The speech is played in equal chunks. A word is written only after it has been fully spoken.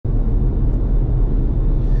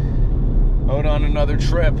on another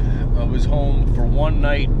trip. I was home for one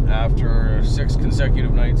night after 6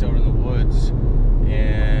 consecutive nights out in the woods,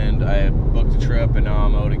 and I booked a trip, and now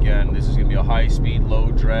I'm out again. This is gonna be a high-speed,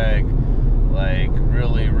 low-drag, like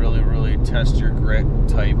really test your grit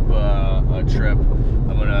type trip.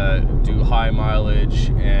 I'm gonna do high mileage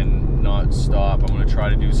and not stop. I'm gonna try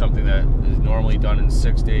to do something that is normally done in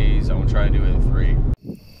 6 days. I'm gonna try to do it in 3.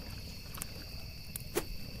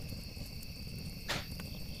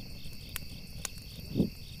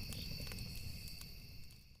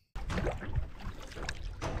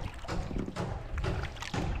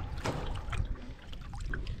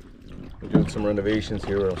 We're doing some renovations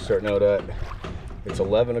here where I'm starting out at. It's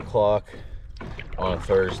 11 o'clock on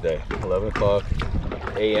Thursday. 11 o'clock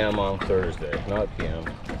a.m. on Thursday, not p.m.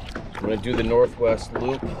 I'm going to do the Northwest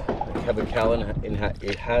loop. Kevin Callan,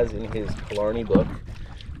 it has in his Killarney book,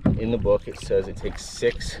 in the book it says it takes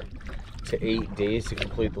 6 to 8 days to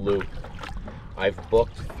complete the loop. I've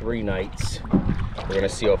booked 3 nights. We're going to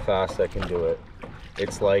see how fast I can do it.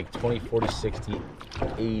 It's like 20, 40, 60,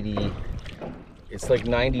 80, it's like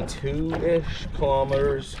 92-ish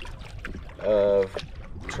kilometers of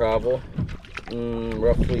travel,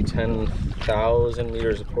 roughly 10,000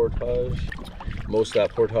 meters of portage. Most of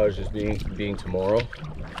that portage is being tomorrow.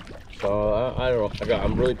 So I don't know.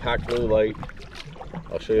 I'm really packed really light.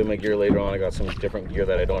 I'll show you my gear later on. I got some different gear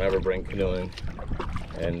that I don't ever bring canoeing,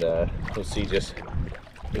 and we'll see. Just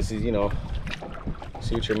this is, you know,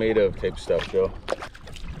 see what you're made of type stuff, Joe.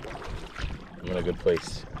 I'm in a good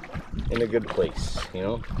place. In a good place, you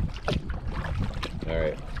know. All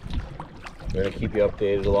right, I'm gonna keep you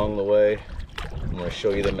updated along the way. I'm gonna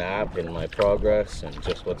show you the map and my progress and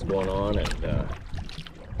just what's going on. And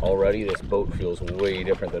already this boat feels way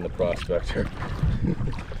different than the Prospector.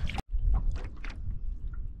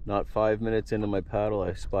 Not 5 minutes into my paddle,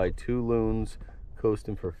 I spy 2 loons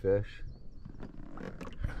coasting for fish.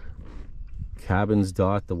 Cabins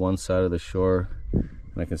dot the one side of the shore, and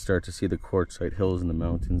I can start to see the quartzite hills in the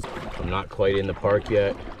mountains. I'm not quite in the park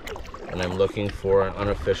yet, and I'm looking for an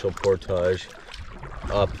unofficial portage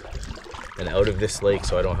up and out of this lake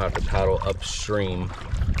so I don't have to paddle upstream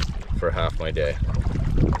for half my day.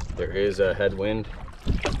 There is a headwind,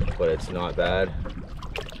 but it's not bad.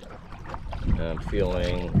 And I'm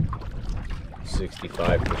feeling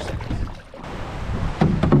 65%.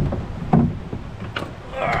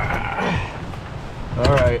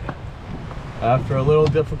 All right, after a little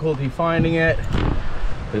difficulty finding it,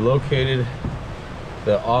 we located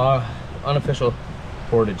the unofficial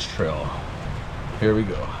portage trail. Here we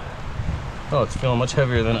go. Oh, it's feeling much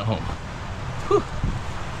heavier than at home. Whew.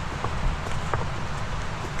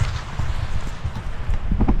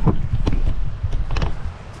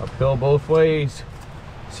 Uphill both ways,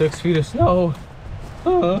 6 feet of snow.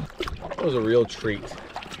 That was a real treat.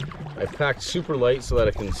 I packed super light so that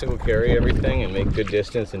I can single carry everything and make good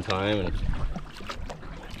distance and time and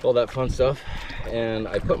all that fun stuff. And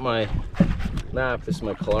I put my map, this is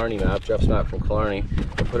my Killarney map, Jeff's map from Killarney.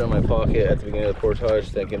 I put it in my pocket at the beginning of the portage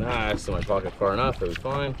thinking, it's in my pocket far enough, it'll be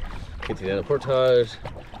fine. Get to the end of the portage.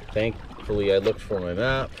 Thankfully I looked for my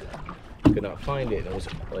map, could not find it. It was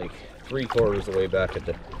like 3/4 of the way back at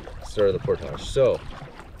the start of the portage. So,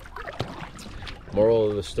 moral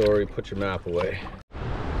of the story, put your map away.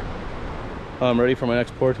 I'm ready for my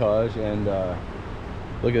next portage, and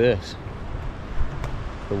look at this.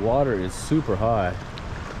 The water is super high.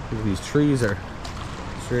 Look, these trees are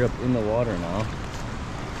straight up in the water now.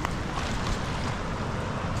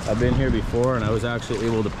 I've been here before, and I was actually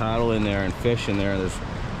able to paddle in there and fish in there. There's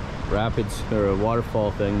rapids or a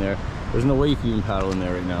waterfall thing there. There's no way you can even paddle in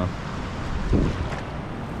there right now.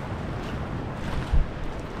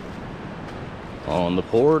 On the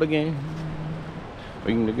port again.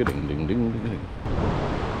 Ding ding ding ding ding ding.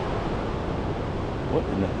 What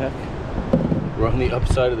in the heck? We're on the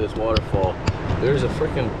upside of this waterfall. There's a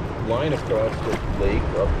freaking line across the lake,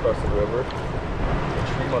 up across the river. A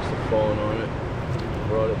tree must have fallen on it,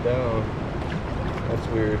 brought it down. That's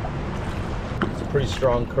weird. It's a pretty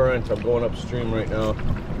strong current. I'm going upstream right now.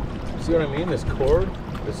 See what I mean? This cord,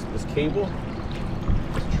 this cable,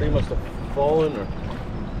 this tree must have fallen or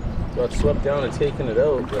got swept down and taken it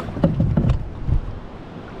out. But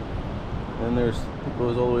then it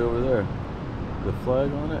goes all the way over there. The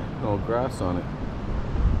flag on it? No, grass on it.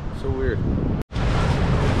 So weird.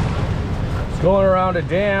 It's going around a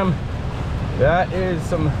dam. That is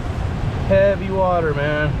some heavy water,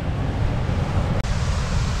 man.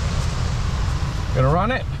 Gonna run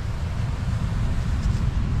it.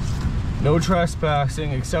 No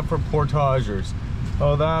trespassing except for portagers.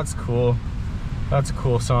 Oh, that's cool. That's a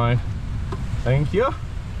cool sign. Thank you.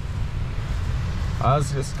 I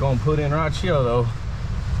was just going to put in right here though.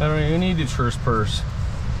 I don't even need to trespass.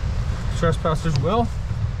 Trespassers will.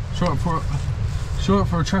 Short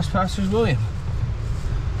for trespassers William.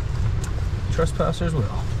 Trespassers will.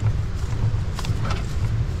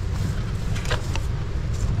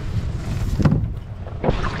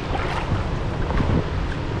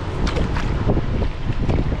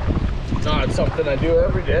 Not something I do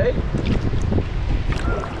every day.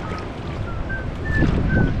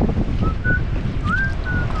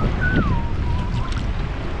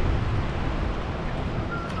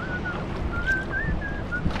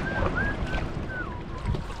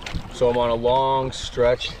 So I'm on a long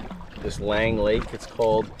stretch, this Lang Lake it's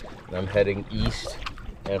called, and I'm heading east.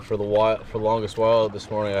 And for the longest while this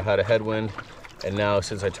morning I had a headwind, and now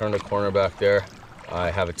since I turned a corner back there, I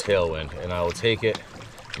have a tailwind, and I will take it.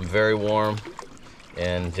 I'm very warm,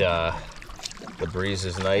 and the breeze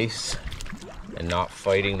is nice, and not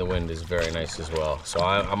fighting the wind is very nice as well. So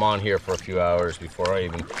I'm on here for a few hours before I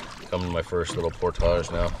even come to my first little portage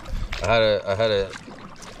now.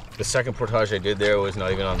 The second portage I did there was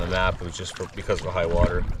not even on the map. It was just because of the high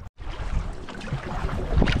water.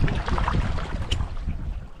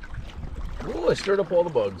 Oh, I stirred up all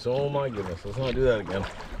the bugs. Oh my goodness, let's not do that again.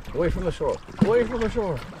 Away from the shore, away from the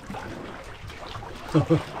shore.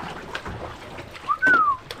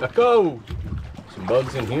 Echo! Some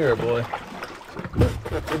bugs in here, boy.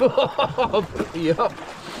 Yep.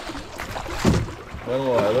 When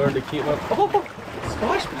will I learn to keep my... Oh!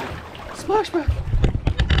 Splashback! Splashback!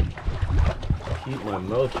 Keep my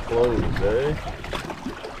mouth closed, eh?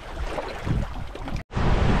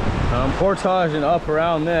 I'm portaging up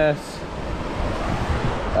around this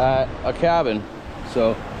at a cabin,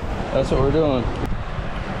 so that's what we're doing.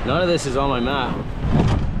 None of this is on my map.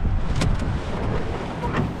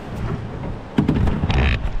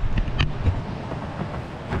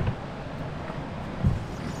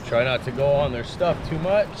 Try not to go on their stuff too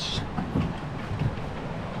much.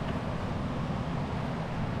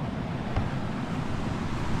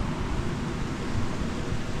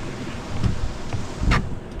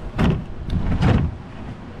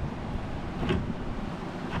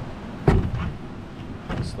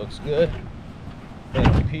 This looks good.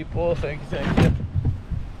 Thank you, people. Thank you, thank you.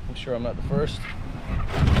 I'm sure I'm not the first.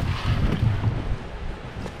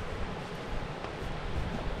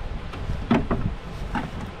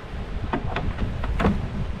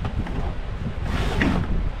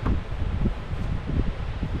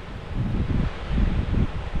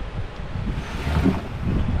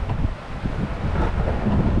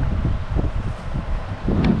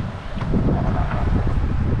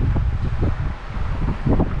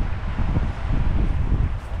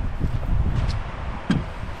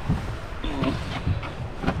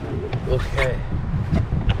 Okay,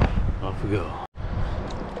 off we go.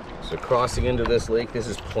 So crossing into this lake, this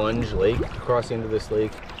is Plunge Lake. Crossing into this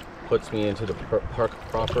lake puts me into the park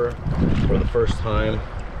proper for the first time,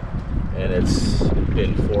 and it's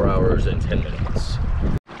been 4 hours and 10 minutes.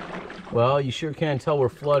 Well, you sure can tell we're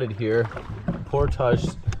flooded here.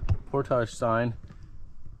 Portage sign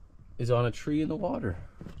is on a tree in the water.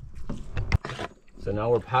 So now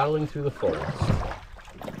we're paddling through the forest.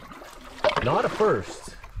 Not a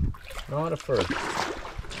first. Not a first.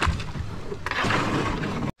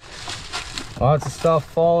 Lots of stuff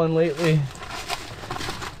falling lately.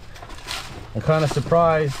 I'm kind of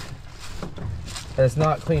surprised that it's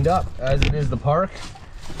not cleaned up as it is the park,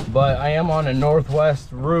 but I am on a northwest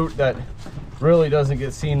route that really doesn't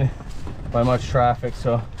get seen by much traffic,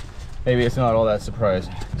 so maybe it's not all that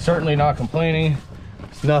surprising. Certainly not complaining.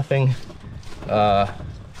 It's nothing. It's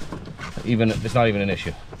not even an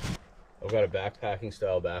issue. I've got a backpacking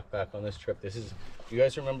style backpack on this trip. This is, you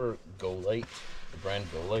guys remember Go Light, the brand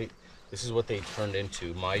Go Light? This is what they turned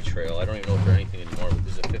into My Trail. I don't even know if they're anything anymore, but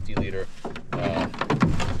this is a 50-liter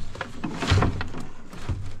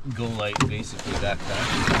Go Light basically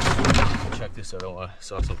backpack. Check this out. I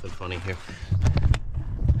saw something funny here.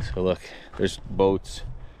 So look, there's boats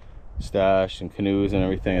stashed and canoes and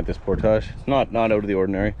everything at this portage. It's not out of the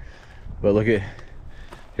ordinary, but look at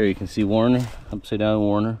here. You can see Warner, upside down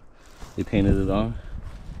Warner. They painted it on.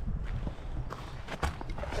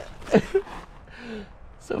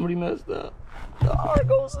 Somebody messed up. The heart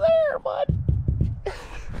goes there, bud. It's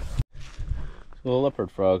a little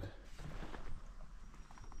leopard frog.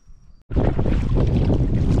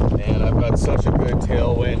 Man, I've got such a good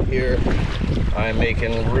tailwind here. I'm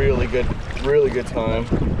making really good time.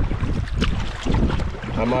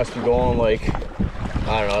 I must be going like,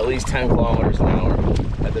 I don't know, at least 10 kilometers an hour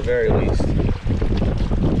at the very least.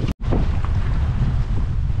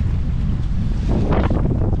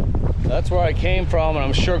 That's that's where I came from, and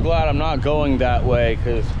I'm sure glad I'm not going that way,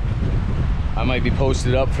 because I might be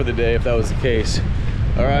posted up for the day if that was the case.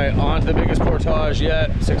 All right, on to the biggest portage yet,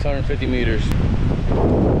 650 meters.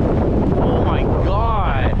 Oh my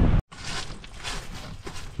God.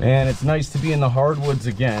 Man, it's nice to be in the hardwoods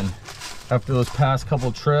again after those past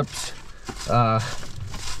couple trips.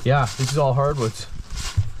 Yeah, this is all hardwoods.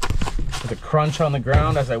 With a crunch on the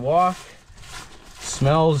ground as I walk.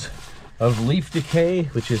 Smells of leaf decay,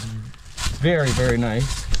 which is very, very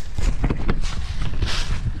nice.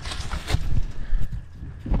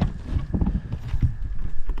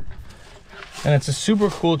 And it's a super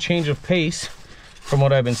cool change of pace from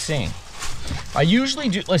what I've been seeing. I usually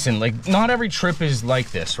do, listen, like not every trip is like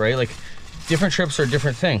this, right? Like different trips are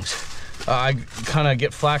different things. I kind of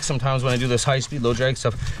get flack sometimes when I do this high-speed, low-drag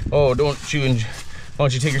stuff. Oh, why don't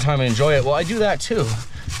you take your time and enjoy it? Well, I do that too,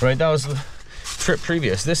 right? That was the trip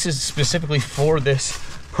previous. This is specifically for this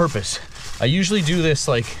purpose. I usually do this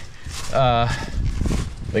like the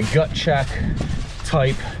gut check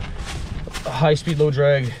type, high-speed,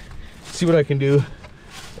 low-drag, see what I can do,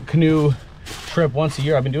 canoe trip once a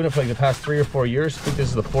year. I've been doing it for like the past 3 or 4 years. I think this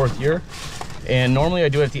is the 4th year. And normally I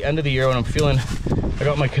do it at the end of the year when I'm feeling, I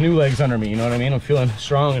got my canoe legs under me, you know what I mean? I'm feeling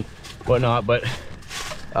strong and whatnot, but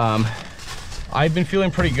I've been feeling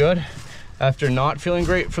pretty good after not feeling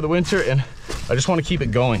great for the winter, and I just want to keep it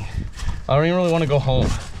going. I don't even really want to go home.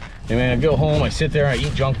 I mean, I go home, I sit there, I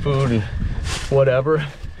eat junk food and whatever.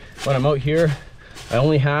 When I'm out here, I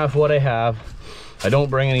only have what I have. I don't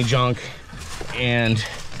bring any junk, and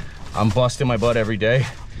I'm busting my butt every day,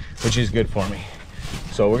 which is good for me.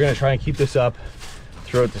 So we're gonna try and keep this up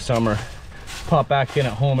throughout the summer. Pop back in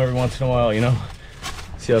at home every once in a while, you know,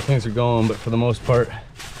 see how things are going, but for the most part,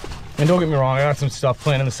 and don't get me wrong, I got some stuff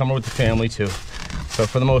planned in the summer with the family too. So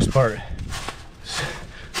for the most part,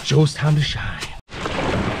 Joe's time to shine.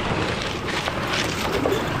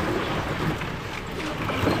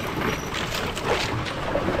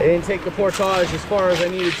 I didn't take the portage as far as I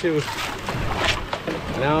needed to.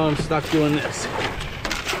 Now I'm stuck doing this.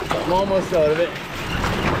 I'm almost out of it.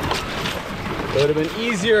 It would have been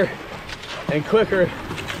easier and quicker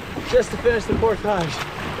just to finish the portage.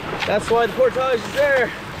 That's why the portage is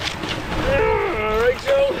there. All right,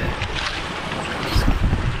 Joe.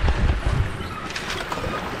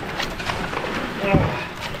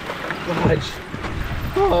 Fudge.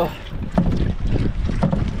 Oh.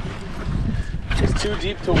 It's too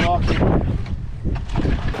deep to walk.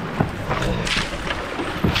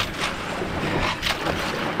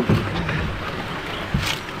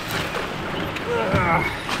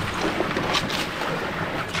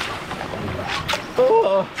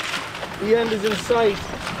 Oh, the end is in sight.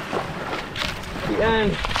 The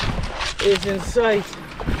end is in sight.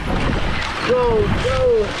 Go,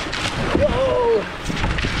 go, go.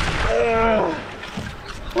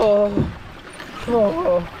 Oh,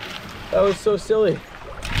 oh, that was so silly.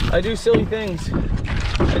 I do silly things.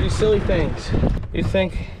 I do silly things. You'd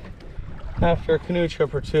think after a canoe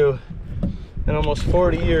trip or two and almost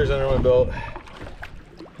 40 years under my belt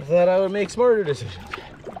that I would make smarter decisions.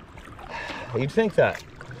 You'd think that,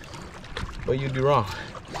 but you'd be wrong.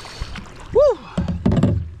 Woo!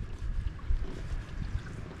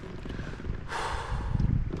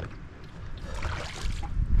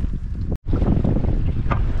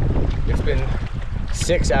 It's been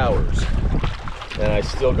 6 hours and I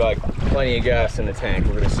still got plenty of gas in the tank.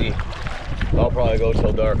 We're gonna see. I'll probably go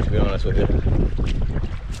till dark, to be honest with you.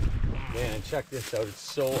 Man, check this out. It's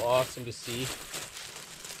so awesome to see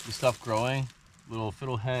the stuff growing. Little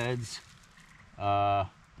fiddleheads,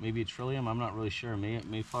 maybe a trillium, I'm not really sure,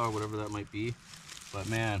 mayflower, whatever that might be. But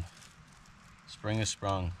man, spring has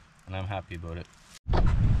sprung and I'm happy about it.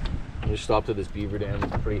 I just stopped at this beaver dam.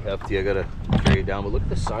 It's pretty hefty. I gotta carry it down, but look at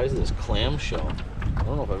the size of this clamshell. I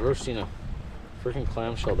don't know if I've ever seen a freaking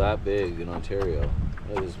clamshell that big in Ontario.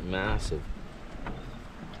 That is massive.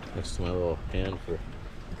 Next to my little hand for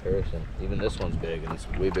comparison. Even this one's big, and it's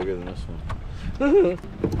way bigger than this one.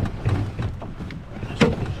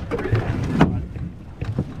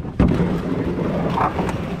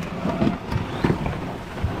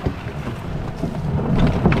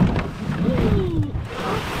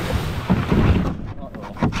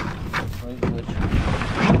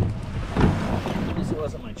 At least it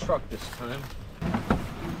wasn't my truck this time.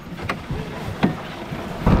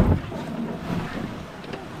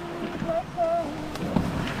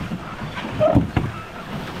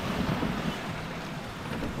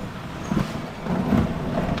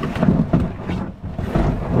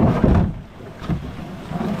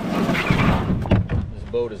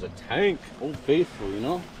 Boat is a tank, Old Faithful, you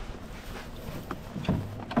know.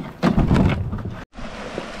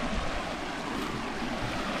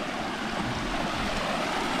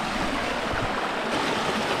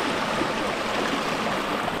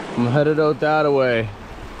 I'm headed out that way.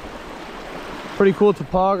 Pretty cool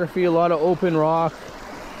topography, a lot of open rock,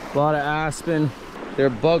 a lot of aspen. Their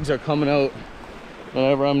bugs are coming out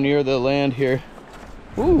whenever I'm near the land here.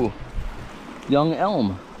 Ooh, young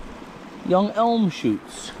elm. Young elm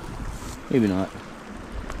shoots. Maybe not.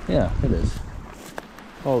 Yeah, it is.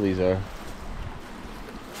 All these are.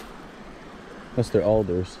 Unless they're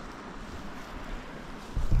alders.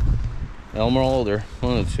 Elm or alder,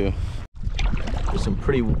 one of the two. There's some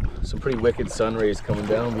pretty wicked sun rays coming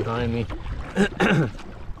down behind me.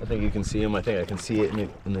 I think you can see them. I think I can see it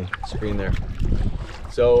in the screen there.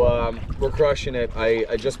 So we're crushing it.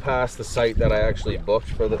 I just passed the site that I actually booked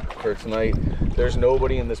for tonight. There's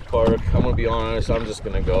nobody in this park. I'm gonna be honest, I'm just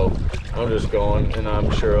gonna go. I'm just going, and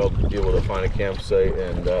I'm sure I'll be able to find a campsite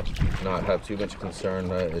and not have too much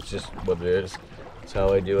concern. It's just what it is. It's how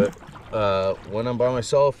I do it. When I'm by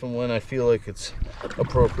myself and when I feel like it's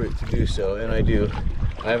appropriate to do so, and I do.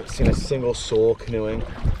 I haven't seen a single soul canoeing.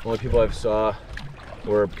 The only people I've saw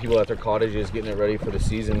were people at their cottages getting it ready for the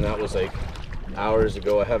season. That was like hours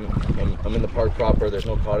ago. I'm in the park proper. There's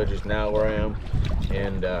no cottages now where I am,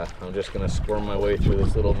 and I'm just gonna squirm my way through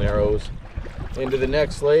this little narrows into the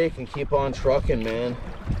next lake and keep on trucking, man.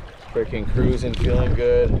 Freaking cruising, feeling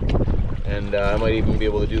good, and I might even be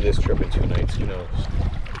able to do this trip in 2 nights. Who knows?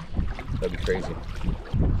 That'd be crazy.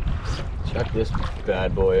 Check this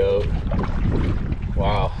bad boy out.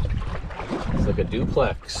 Wow, it's like a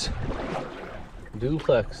duplex.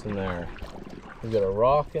 Duplex in there. We got a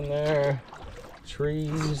rock in there,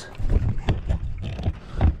 trees.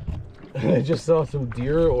 I just saw some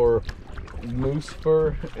deer or moose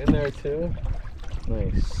fur in there too.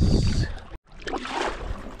 Nice.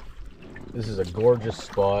 This is a gorgeous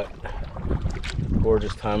spot.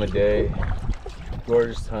 Gorgeous time of day.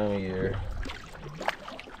 Gorgeous time of year.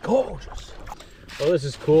 Gorgeous. Well, this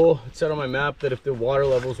is cool. It said on my map that if the water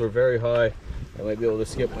levels were very high, I might be able to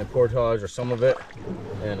skip my portage or some of it.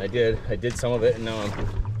 And I did some of it, and now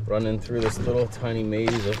I'm running through this little tiny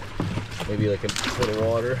maze of maybe like a foot of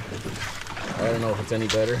water. I don't know if it's any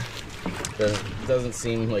better. It doesn't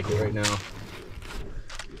seem like it right now.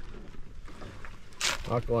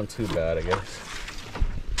 Not going too bad, I guess.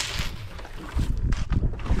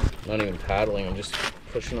 Not even paddling, I'm just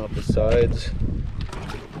pushing off the sides.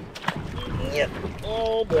 Yep.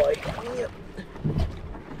 Oh boy. Yep.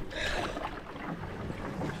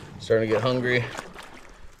 Starting to get hungry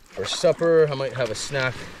for supper. I might have a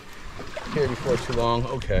snack here before too long.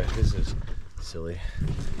 Okay, this is silly.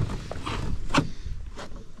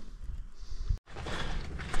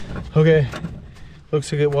 Okay,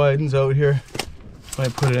 looks like it widens out here.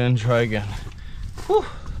 Might put it in, try again. Whew.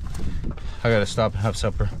 I gotta stop and have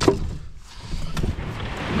supper.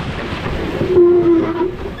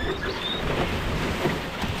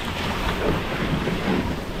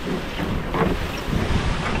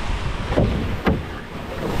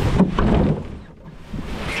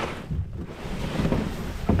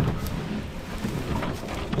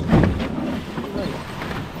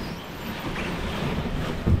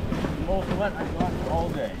 Most wet I've got all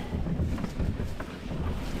day.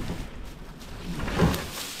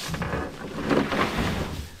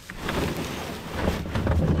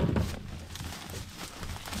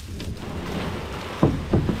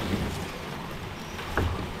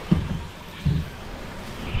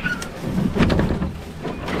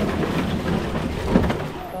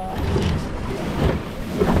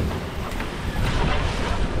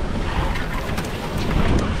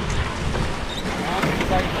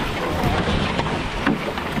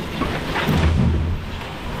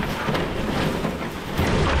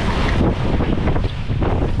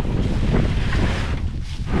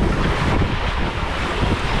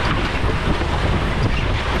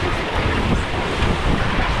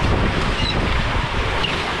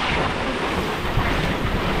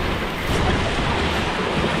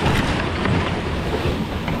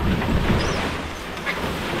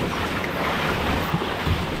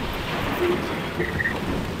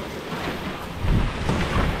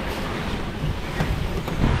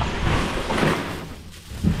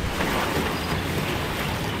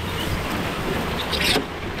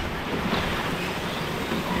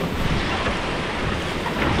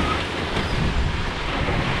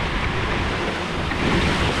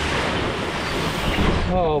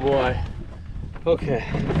 Oh boy. Okay.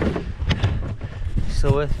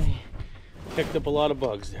 Still with me? Picked up a lot of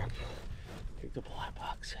bugs there. Picked up a lot of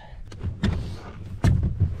bugs.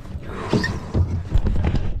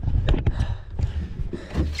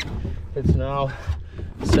 It's now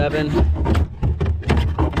 7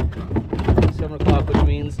 o'clock, which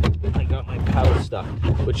means I got my paddle stuck,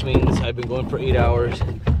 which means I've been going for 8 hours.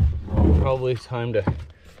 Probably time to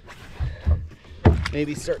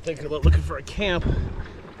maybe start thinking about looking for a camp,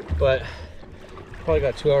 but probably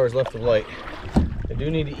got 2 hours left of light. I do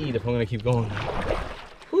need to eat if I'm gonna keep going.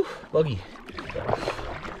 Whew, buggy.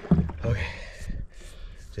 Okay,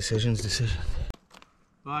 decisions.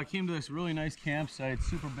 Well, I came to this really nice campsite,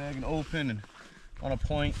 super big and open and on a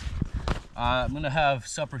point. I'm gonna have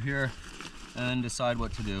supper here and decide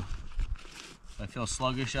what to do. If I feel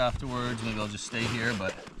sluggish afterwards, maybe I'll just stay here,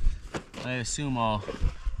 but I assume I'll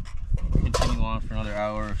continue on for another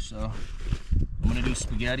hour or so. I'm gonna do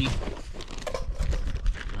spaghetti.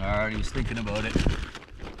 I already was thinking about it.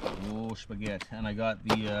 Oh, spaghetti. And I got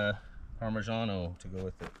the Parmigiano to go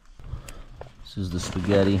with it. This is the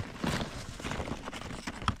spaghetti.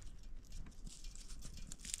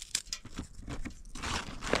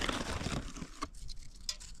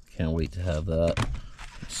 Can't wait to have that.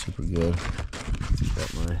 It's super good.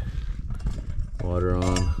 Got my water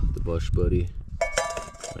on, the Bush Buddy.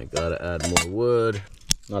 I gotta add more wood.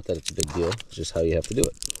 Not that it's a big deal, it's just how you have to do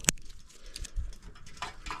it.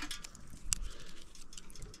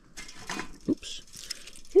 Oops.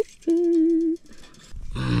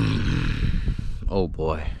 Oh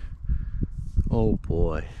boy. Oh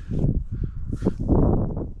boy.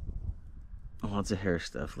 Lots of hair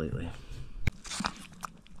stuff lately.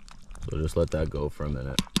 So just let that go for a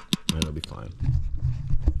minute and it'll be fine.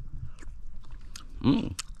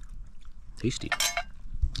 Tasty.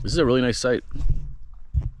 This is a really nice site.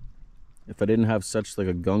 If I didn't have such like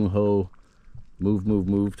a gung-ho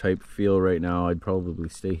move type feel right now, I'd probably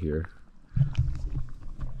stay here.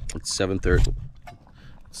 It's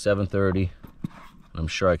 7:30. I'm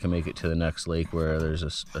sure I can make it to the next lake where there's a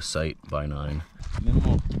site by 9.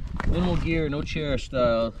 Minimal gear, no chair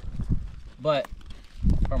style, but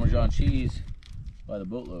Parmesan cheese by the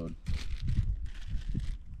boatload.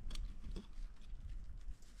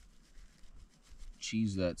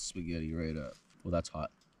 Cheese that spaghetti right up. Well, that's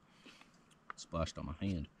hot. Splashed on my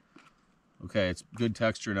hand. Okay, it's good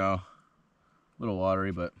texture now. A little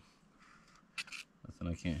watery, but nothing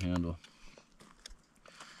I can't handle.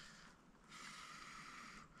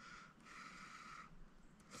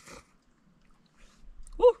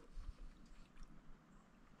 Woo!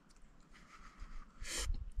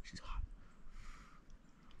 She's hot.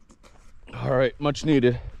 All right, much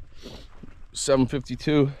needed.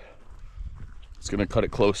 7:52. It's gonna cut it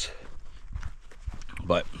close,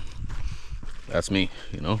 but that's me,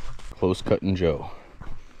 you know, close cutting Joe.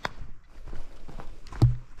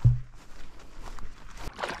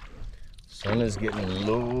 Sun is getting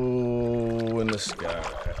low in the sky.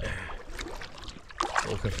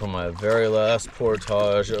 Looking for my very last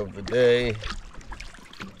portage of the day,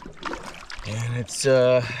 and it's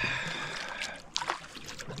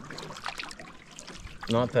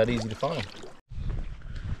not that easy to find.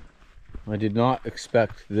 I did not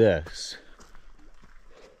expect this.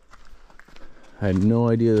 I had no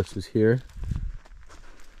idea this was here.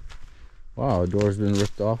 Wow, the door's been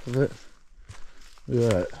ripped off of it.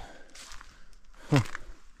 Look at that. Huh.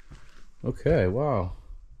 Okay, wow.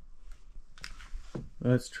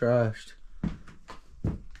 That's trashed.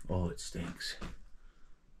 Oh, it stinks.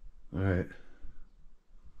 Alright.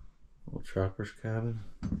 Little trapper's cabin.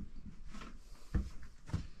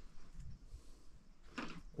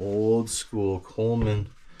 Old school Coleman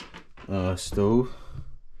stove.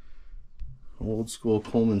 Old school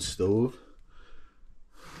Coleman stove.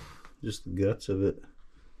 Just the guts of it.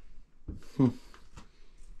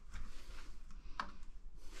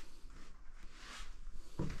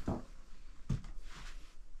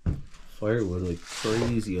 Firewood like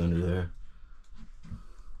crazy under there.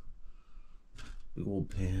 Big old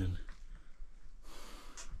pan.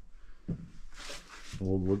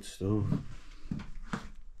 Old wood stove.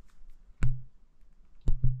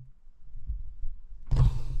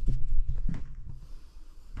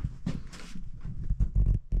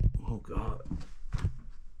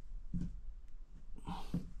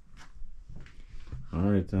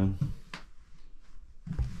 Alright then.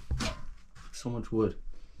 So much wood.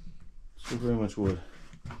 So very much wood.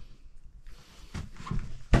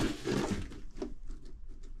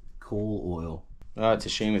 Coal oil. Ah, it's a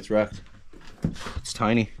shame it's wrecked. It's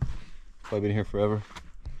tiny. Probably been here forever.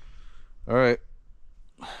 Alright.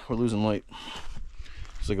 We're losing light.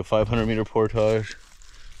 It's like a 500-meter portage,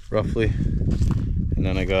 roughly. And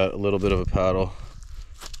then I got a little bit of a paddle.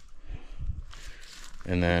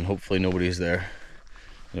 And then hopefully nobody's there.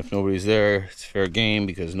 And if nobody's there, it's fair game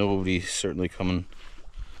because nobody's certainly coming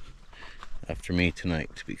after me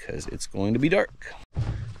tonight because it's going to be dark.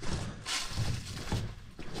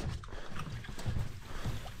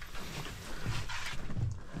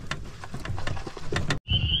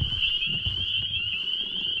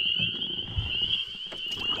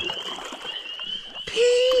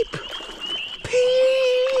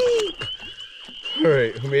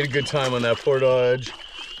 made a good time on that portage.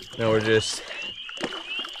 Now we're just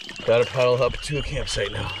gotta paddle up to a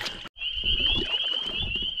campsite now.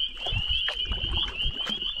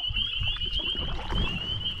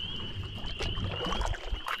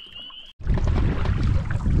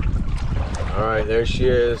 All right, there she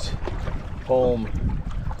is, home,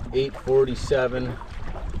 8:47,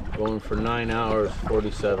 going for 9 hours,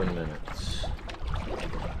 47 minutes.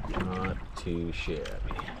 Not too shabby.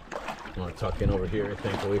 I'm gonna tuck in over here, I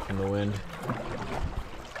think, away from the wind.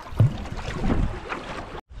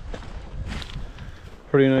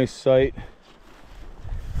 Pretty nice site.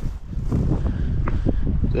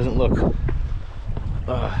 Doesn't look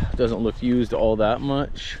used all that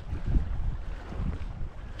much.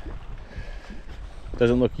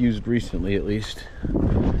 Doesn't look used recently, at least.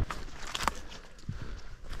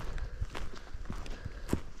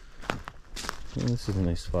 Well, this is a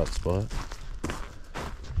nice spot.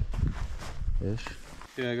 Ish.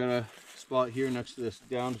 Okay, I got a spot here next to this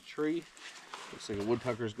downed tree. Looks like a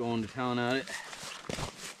woodpecker's going to town at it.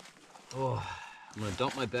 Oh, I'm gonna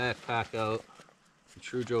dump my backpack out in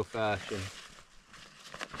true Joe fashion.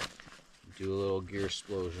 Do a little gear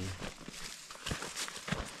explosion.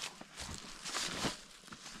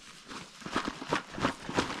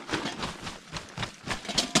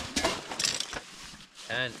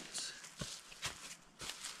 Tent.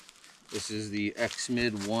 This is the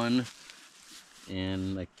X-Mid 1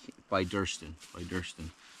 and by Durston.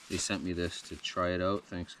 They sent me this to try it out.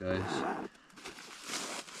 Thanks, guys.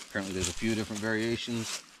 Apparently there's a few different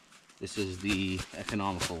variations. This is the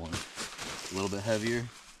economical one. A little bit heavier.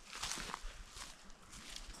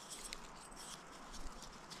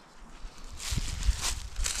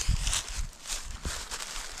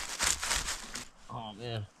 Oh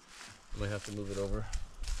man, I might have to move it over.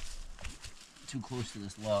 Too close to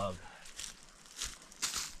this log.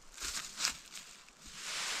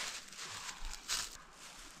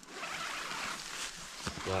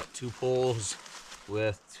 Got 2 poles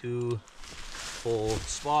with 2 pole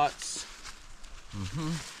spots.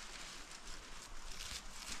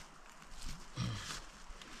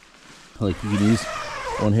 Like you can use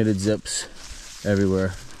one-handed zips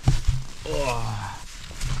everywhere. Oh.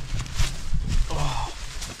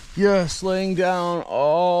 Yes, laying down.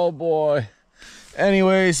 Oh boy.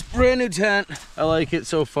 Anyways, brand new tent. I like it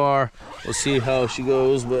so far. We'll see how she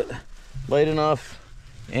goes, but light enough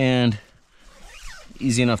and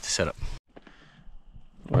easy enough to set up.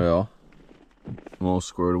 Well, I'm all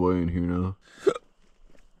squared away in here now.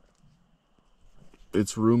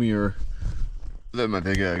 It's roomier than my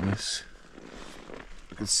Big Agnes.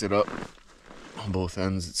 I can sit up on both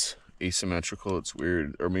ends. It's asymmetrical. It's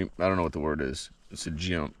weird. Or maybe, I don't know what the word is. It's a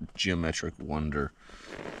geometric wonder.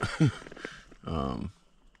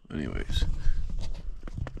 Anyways.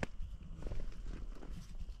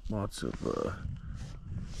 Lots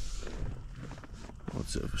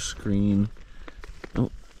of screen. Oh,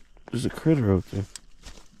 there's a critter out there.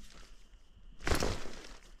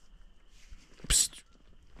 Psst.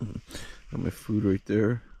 Got my food right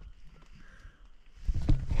there.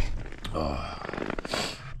 Oh,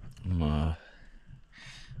 I'm gonna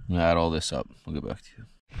add all this up. I'll get back to you.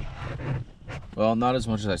 Well, not as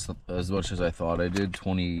much as I thought. I did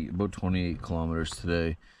about 28 kilometers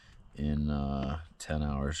today in 10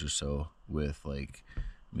 hours or so, with like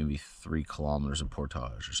maybe 3 kilometers of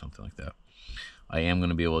portage or something like that. I am going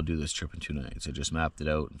to be able to do this trip in 2 nights. I just mapped it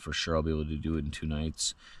out, and for sure I'll be able to do it in 2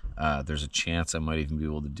 nights. There's a chance I might even be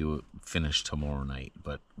able to finish tomorrow night,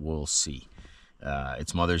 but we'll see.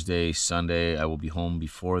 It's Mother's Day Sunday. I will be home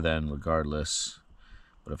before then regardless,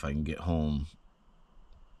 but if I can get home,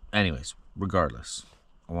 anyways, regardless,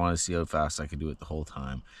 I want to see how fast I can do it the whole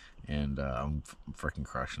time. And I'm freaking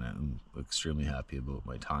crushing it. I'm extremely happy about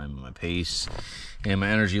my time and my pace and my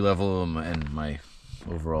energy level and my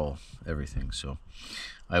overall everything. So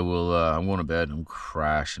I will, I'm going to bed. I'm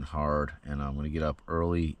crashing hard, and I'm going to get up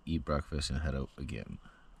early, eat breakfast, and head out again.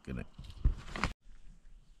 Good night.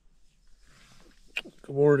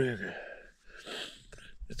 Good morning.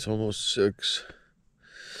 It's almost 6.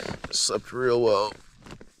 Slept real well.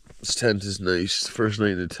 This tent is nice. First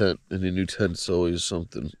night in the tent, and a new tent's always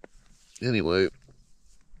something. Anyway,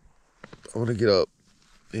 I want to get up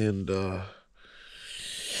and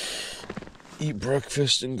eat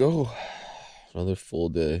breakfast and go. Another full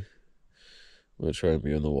day. I'm going to try and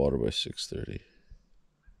be on the water by 6:30.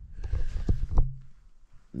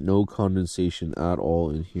 No condensation at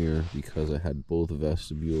all in here because I had both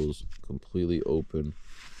vestibules completely open.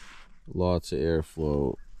 Lots of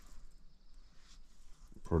airflow.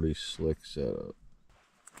 Pretty slick setup.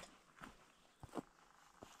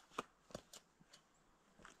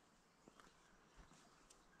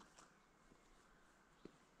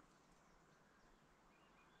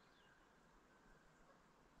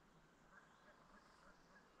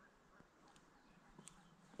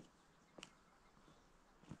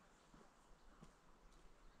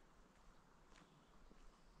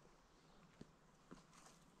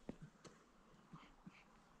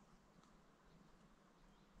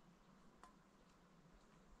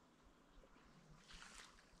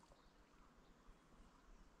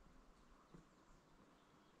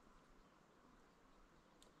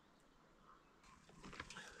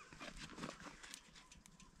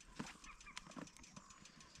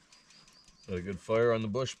 Got a good fire on the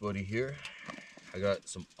bush buddy here. I got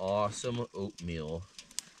some awesome oatmeal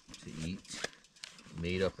to eat,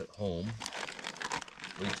 made up at home.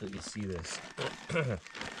 Wait till you see this.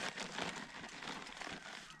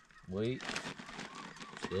 Wait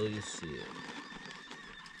till you see it.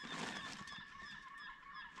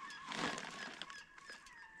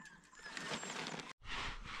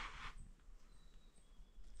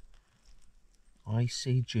 I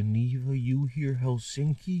say Geneva, you hear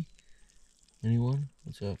Helsinki? Anyone?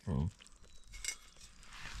 What's that from?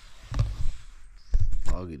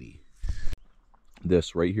 Boggity.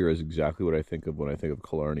 This right here is exactly what I think of when I think of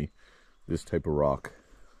Killarney. This type of rock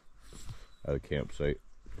at a campsite.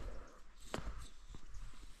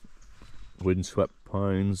 Windswept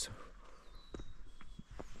pines.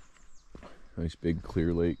 Nice big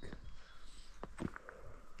clear lake.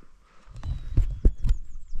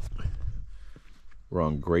 We're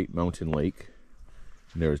on Great Mountain Lake.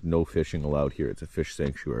 And there is no fishing allowed here. It's a fish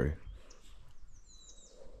sanctuary.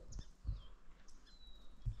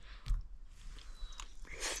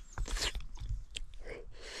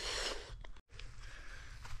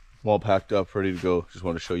 I'm all packed up, ready to go. Just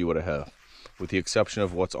want to show you what I have. With the exception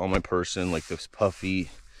of what's on my person, like this puffy,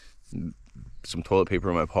 some toilet paper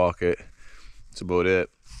in my pocket. That's about it.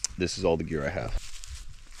 This is all the gear I have.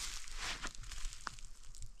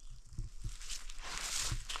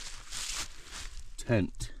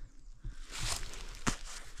 Tent,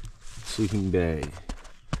 sleeping bag,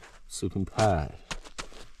 sleeping pad,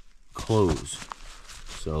 clothes.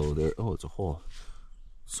 So there, oh, it's a hole.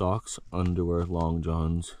 Socks, underwear, long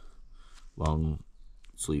johns, long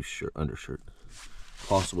sleeve shirt, undershirt,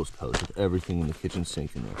 possibles pouch with everything in the kitchen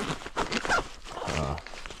sink in there.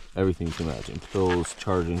 Everything you can imagine, pills,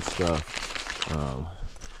 charging stuff,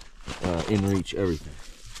 in reach, everything.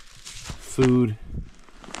 Food.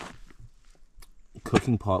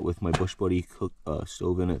 Cooking pot with my Bush Buddy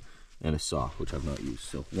stove in it, and a saw, which I've not used.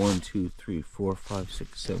 So 1, 2, 3, 4, 5,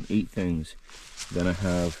 6, 7, 8 things. Then I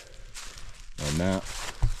have my map,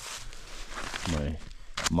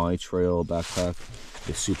 my trail backpack,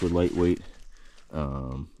 the super lightweight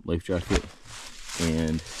life jacket,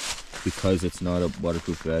 and because it's not a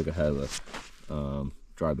waterproof bag, I have a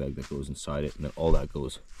dry bag that goes inside it, and then all that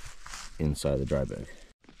goes inside the dry bag.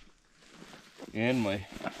 And my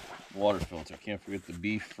water filter. Can't forget the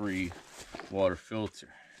Be-Free water filter.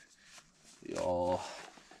 The all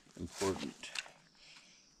important.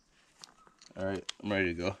 Alright, I'm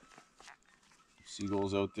ready to go.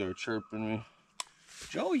 Seagulls out there chirping me.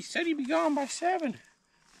 Joe, he said he'd be gone by 7.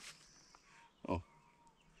 Oh,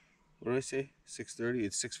 what did I say? 6:30?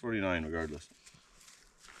 It's 6:49 regardless.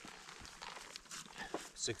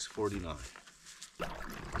 6:49.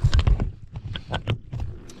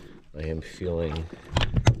 I am feeling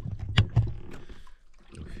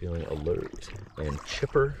alert and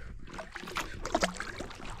chipper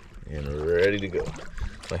and ready to go.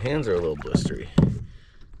 My hands are a little blistery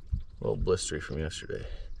from yesterday.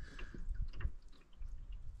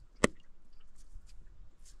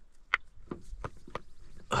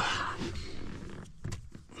 I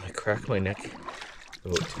crack my neck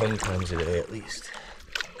about 10 times a day at least.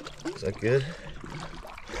 Is that good?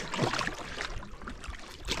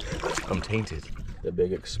 I'm tainted. The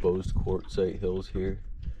big exposed quartzite hills here.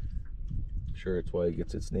 Sure, it's why it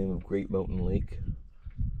gets its name of Great Mountain Lake.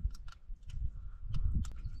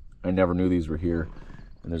 I never knew these were here,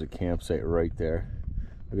 and there's a campsite right there.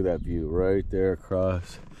 Look at that view right there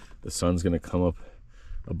across. The sun's gonna come up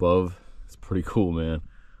above. It's pretty cool, man.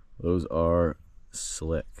 Those are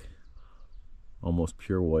slick, almost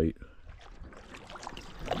pure white.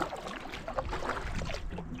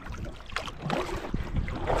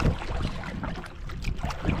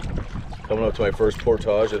 Coming up to my first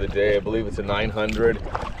portage of the day. I believe it's a 900,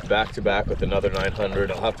 back to back with another 900.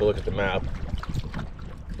 I'll have to look at the map,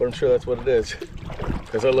 but I'm sure that's what it is,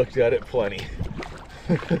 because I looked at it plenty.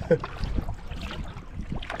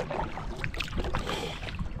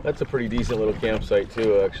 That's a pretty decent little campsite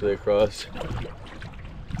too, actually, across.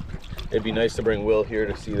 It'd be nice to bring Will here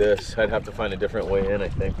to see this. I'd have to find a different way in, I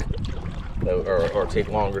think, or take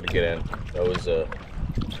longer to get in. That was a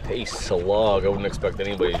slog. I wouldn't expect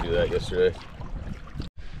anybody to do that yesterday.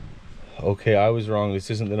 Okay, I was wrong.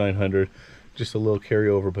 This isn't the 900, just a little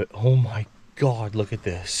carryover, but oh my God, look at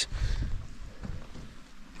this.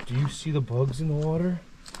 Do you see the bugs in the water?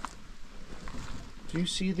 Do you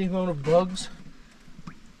see the amount of bugs?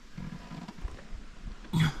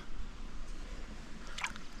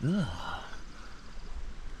 Ugh.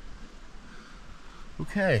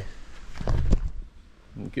 Okay,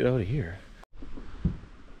 get out of here.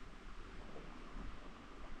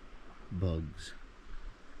 Bugs.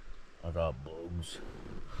 I got bugs.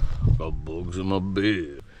 Got bugs in my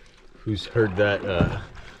bed. Who's heard that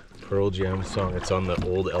Pearl Jam song? It's on the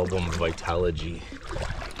old album Vitalogy.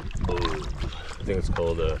 Bugs. I think it's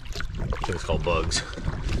called Bugs.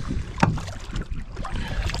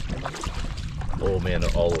 Oh man, they're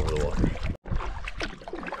all over the water.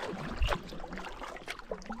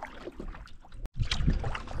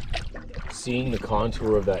 Seeing the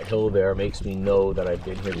contour of that hill there makes me know that I've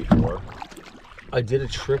been here before. I did a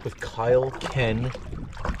trip with Kyle, Ken,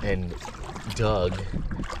 and Doug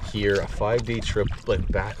here, a 5-day trip, like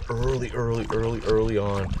back early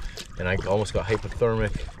on, and I almost got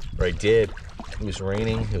hypothermic, or I did. It was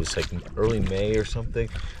raining. It was like early May or something.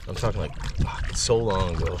 I'm talking like so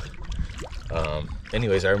long ago.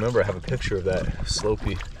 Anyways, I remember I have a picture of that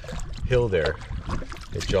slopey hill there.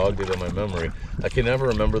 It jogged it in my memory. I can never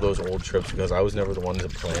remember those old trips because I was never the one to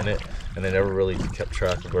plan it, and I never really kept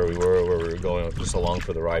track of where we were or where we were going. I was just along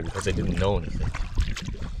for the ride because I didn't know anything.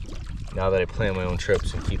 Now that I plan my own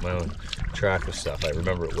trips and keep my own track of stuff, I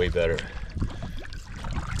remember it way better.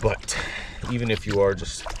 But even if you are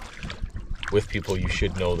just with people, you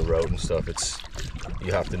should know the route and stuff.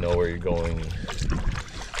 You have to know where you're going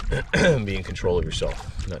and be in control of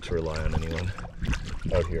yourself, not to rely on anyone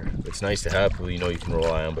out here. It's nice to have people you know you can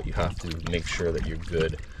rely on, but you have to make sure that you're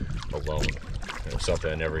good alone.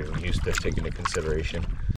 Something I never even used to take into consideration.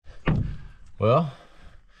 Well,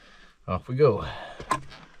 off we go.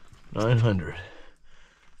 900.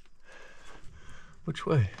 Which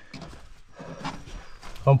way?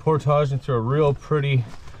 I'm portaging through a real pretty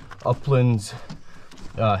uplands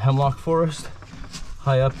hemlock forest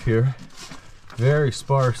high up here. Very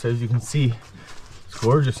sparse, as you can see. It's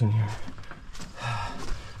gorgeous in here.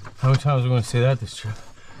 How many times am I going to say that this trip?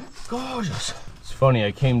 Gorgeous. It's funny,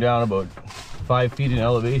 I came down about 5 feet in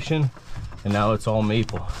elevation and now it's all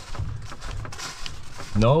maple.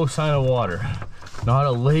 No sign of water. Not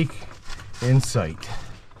a lake in sight.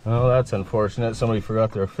 Oh, that's unfortunate. Somebody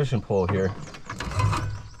forgot their fishing pole here.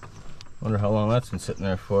 Wonder how long that's been sitting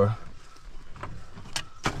there for.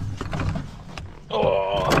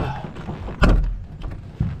 Oh.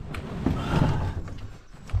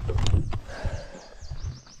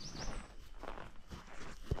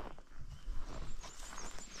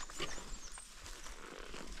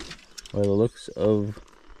 By the looks of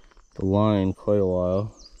the line, quite a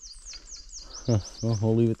while. Well,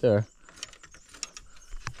 we'll leave it there.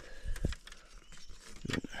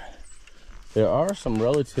 There are some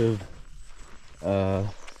relative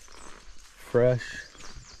fresh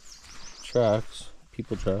tracks,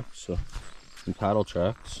 people tracks, so some paddle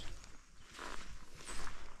tracks.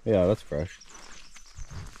 Yeah, that's fresh.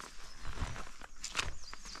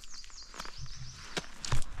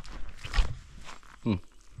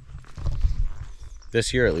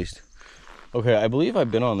 This year at least. Okay, I believe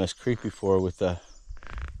I've been on this creek before with I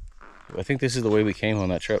think this is the way we came on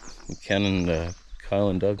that trip with Ken and Kyle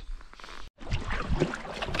and Doug.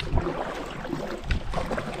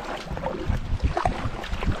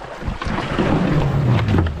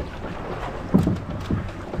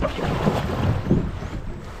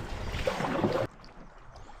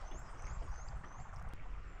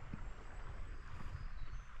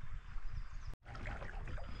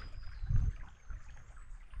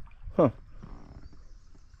 Huh.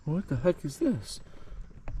 What the heck is this?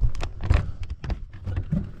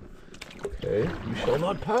 Okay, you shall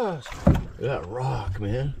not pass. Look at that rock,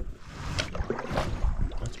 man.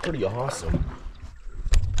 That's pretty awesome.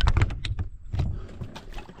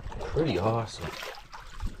 Pretty awesome.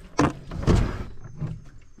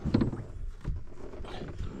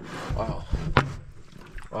 Wow.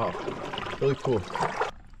 Wow. Really cool.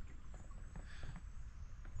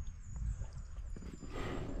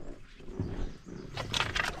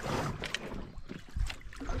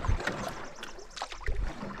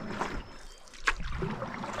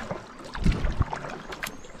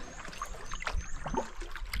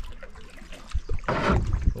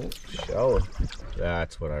 Shallow.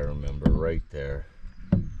 That's what I remember right there.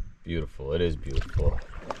 Beautiful. It is beautiful.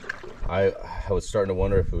 I was starting to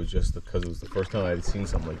wonder if it was just because it was the first time I had seen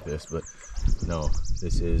something like this, but no,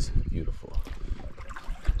 this is beautiful.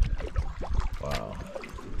 Wow.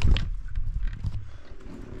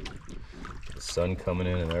 The sun coming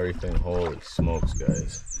in and everything. Holy smokes,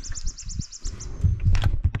 guys.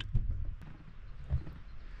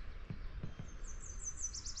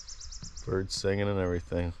 Birds singing and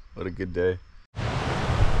everything. What a good day.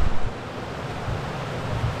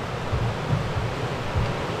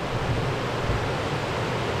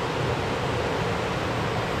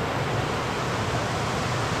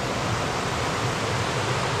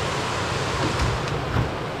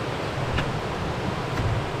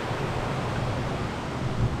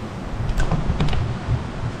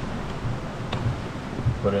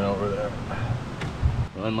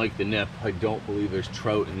 unlike the Nip, I don't believe there's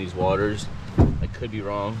trout in these waters. I could be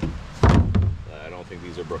wrong. I don't think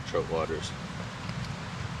these are brook trout waters.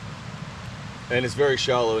 And it's very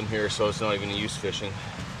shallow in here, so it's not even use fishing.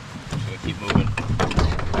 I'm just gonna keep moving.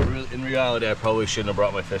 In reality, I probably shouldn't have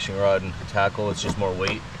brought my fishing rod and tackle. It's just more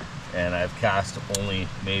weight, and I've cast only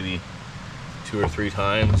maybe 2 or 3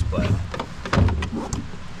 times, but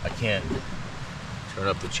I can't turn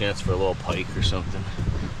up the chance for a little pike or something,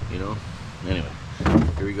 you know? Anyway,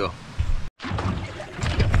 here we go.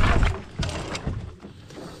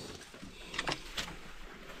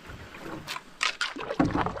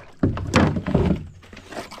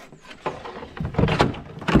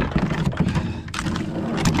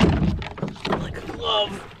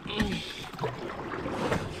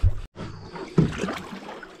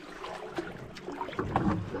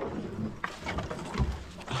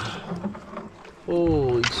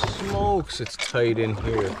 Holy smokes, it's tight in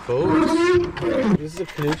here, folks. This is a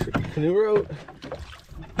canoe route.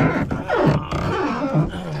 I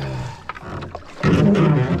don't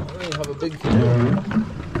even have a big canoe.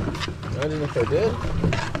 Imagine if I did.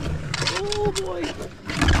 Oh boy.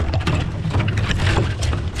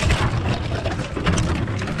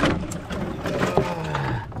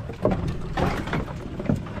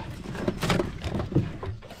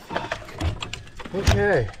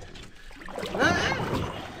 Okay.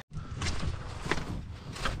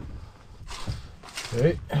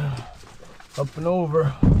 Okay, up and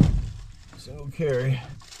over, single carry,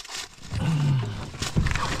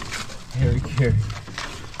 carry.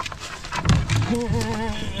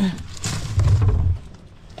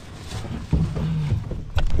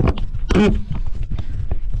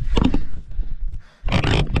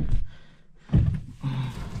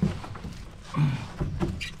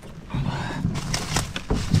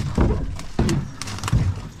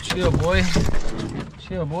 Chill, boy.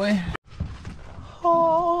 Chill, boy.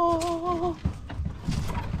 Oh.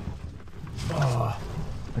 Oh,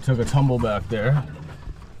 I took a tumble back there.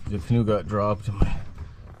 The canoe got dropped and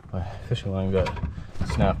my fishing line got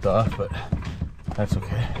snapped off, but that's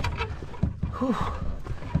okay. Whew.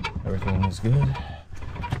 Everything is good.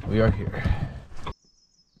 We are here.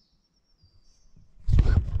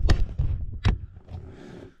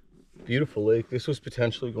 Beautiful lake. This was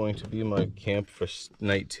potentially going to be my camp for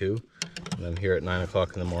night 2. And I'm here at 9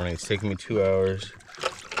 o'clock in the morning. It's taken me 2 hours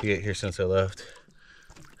to get here since I left.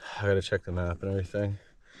 I gotta check the map and everything.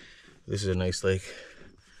 This is a nice lake.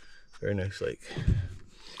 Very nice lake.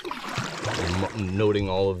 I'm noting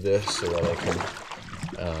all of this so that I can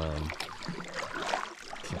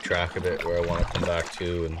keep track of it, where I want to come back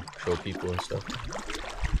to and show people and stuff.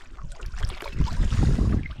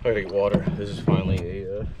 I gotta get water. This is finally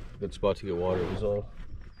a good spot to get water.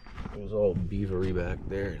 It was all beavery back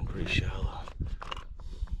there and pretty shallow.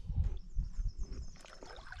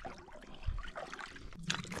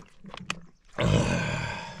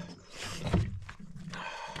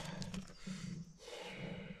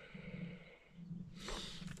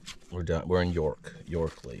 We're done. We're in York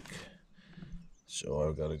Lake. So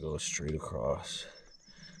I've got to go straight across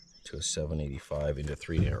to a 785 into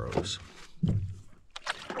 3 narrows.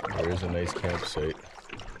 There is a nice campsite.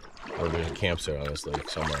 Or there's a campsite on this lake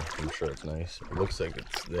somewhere. I'm sure it's nice. It looks like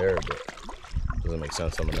it's there, but it doesn't make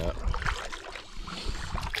sense on the map.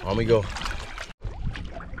 On we go.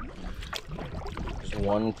 There's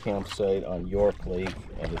one campsite on York Lake,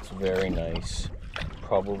 and it's very nice.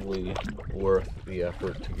 Probably worth the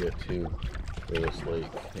effort to get to for this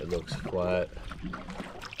lake. It looks flat,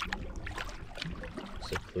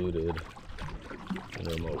 secluded, and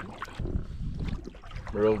remote.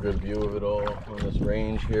 Real good view of it all on this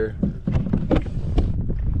range here.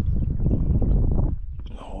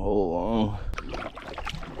 All along.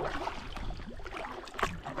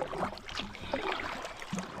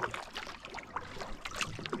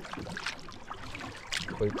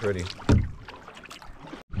 Quite pretty.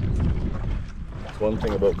 One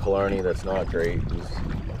thing about Killarney that's not great is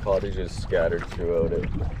cottages scattered throughout it.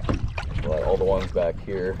 But all the ones back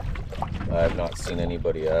here, I have not seen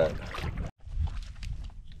anybody at.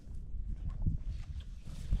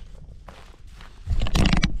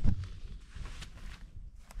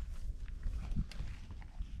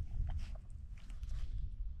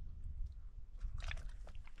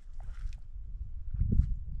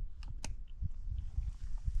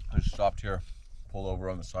 I just stopped here, pulled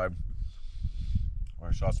over on the side, where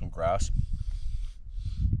I saw some grass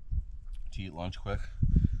to eat lunch quick.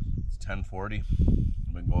 It's 10:40.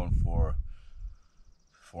 I've been going for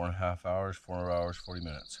 4.5 hours, 4 hours, 40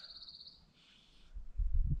 minutes.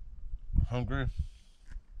 Hungry.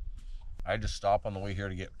 I had to stop on the way here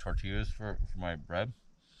to get tortillas for my bread.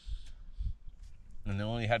 and they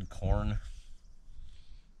only had corn,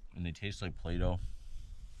 and they taste like Play-Doh.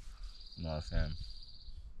 Not a fan.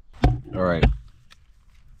 All right,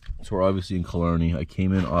 so we're obviously in Killarney. I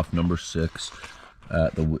came in off number 6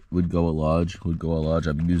 at the Woodgoa Lodge.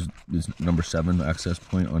 I've used this number 7 access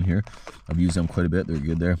point on here. I've used them quite a bit. They're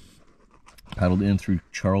good there. Paddled in through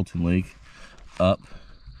Charlton Lake, up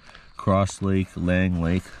Cross Lake, Lang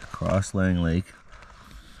Lake, Cross Lang Lake,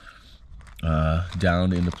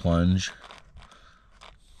 down into Plunge,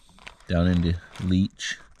 down into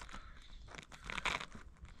Leech,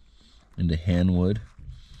 into Hanwood,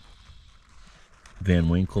 Van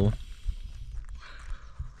Winkle,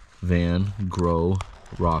 Van, Grow,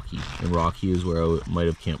 Rocky. And Rocky is where I might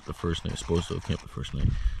have camped the first night. Supposed to have camped the first night.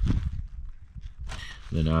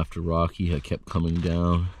 Then after Rocky, I kept coming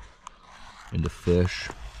down into Fish,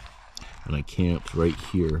 and I camped right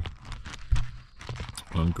here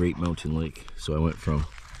on Great Mountain Lake. So I went from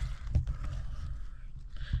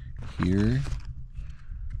here,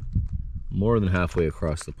 more than halfway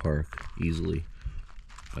across the park, easily,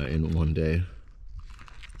 in one day.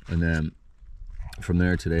 And then from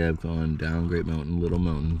there today, I've gone down Great Mountain, Little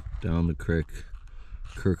Mountain, down the creek,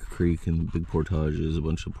 Kirk Creek, and big portages, a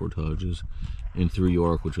bunch of portages, in through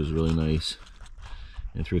York, which was really nice,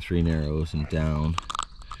 and through 3 Narrows and down.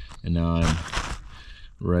 And now I'm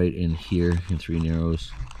right in here in 3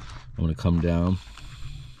 Narrows. I'm gonna come down.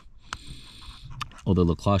 Oh, the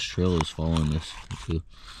La Cloche Trail is following this too.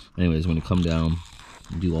 Anyways, I'm gonna come down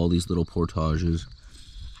and do all these little portages.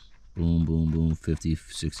 Boom, boom, boom, 50,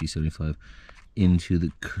 60, 75, into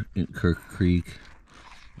the Kirk Creek,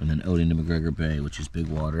 and then out into McGregor Bay, which is big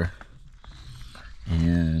water,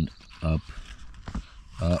 and up,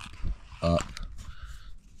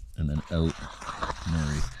 and then out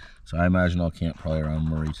Murray. So I imagine I'll camp probably around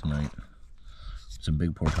Murray tonight. Some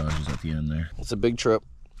big portages at the end there. It's a big trip,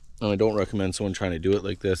 and I don't recommend someone trying to do it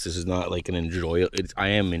like this. This is not like an enjoy it. I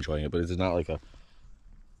am enjoying it, but it's not like a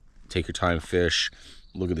take your time, fish,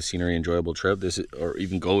 look at the scenery, enjoyable trip. This is, or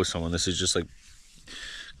even go with someone. This is just like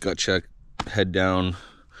gut check, head down,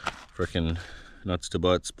 freaking nuts to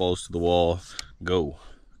butts, balls to the wall, go,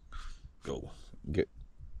 get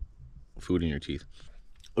food in your teeth.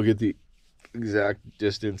 I'll get the exact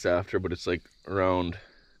distance after, but it's like around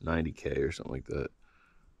 90K or something like that.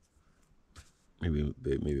 Maybe a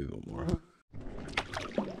bit more.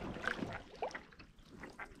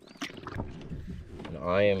 And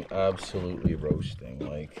I am absolutely roasting,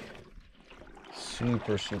 like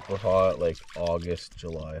super hot, like August,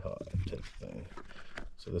 July hot type thing.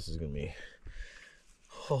 So this is gonna be,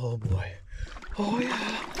 oh boy, oh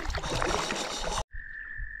yeah.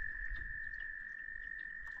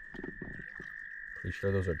 Pretty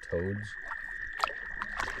sure those are toads.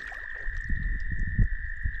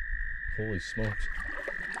 Holy smokes.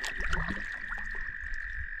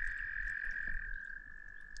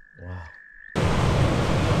 Wow.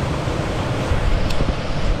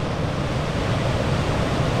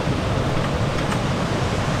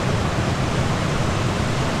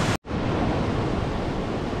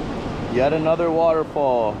 Yet another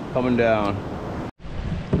waterfall coming down.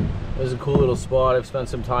 This is a cool little spot. I've spent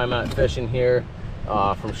some time at fishing here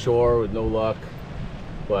from shore with no luck,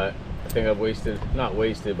 but I think I've not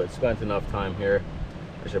wasted, but spent enough time here.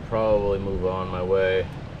 I should probably move on my way.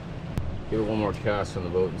 Give it one more cast on the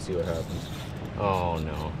boat and see what happens. Oh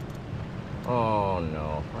no. Oh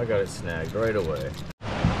no. I got it snagged right away.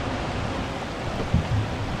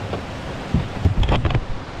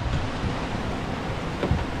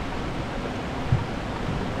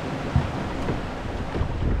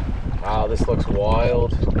 Wow, this looks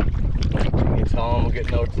wild. You can tell I'm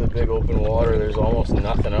getting out to the big open water. There's almost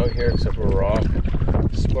nothing out here except for rock,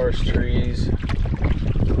 sparse trees.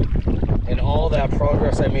 And all that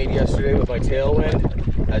progress I made yesterday with my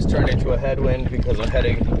tailwind has turned into a headwind because I'm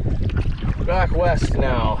heading back west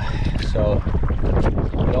now. So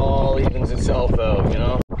it all evens itself out, you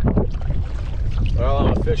know? Well,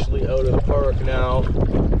 I'm officially out of the park now.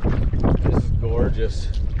 This is gorgeous.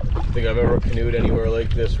 I don't think I've ever canoed anywhere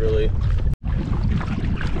like this, really.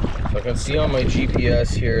 So I can see on my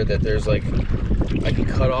GPS here that there's like, I can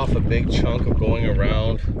cut off a big chunk of going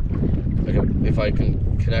around. If I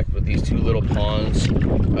can connect with these 2 little ponds.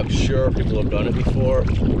 I'm sure people have done it before.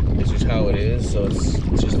 It's just how it is, so it's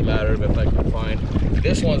just a matter of if I can find.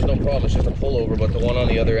 This one's no problem, it's just a pullover, but the one on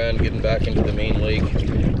the other end, getting back into the main lake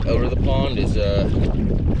out of the pond, is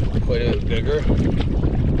quite a bit bigger.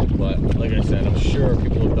 But like I said, I'm sure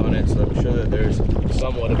people have done it, so I'm sure that there's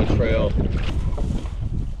somewhat of a trail.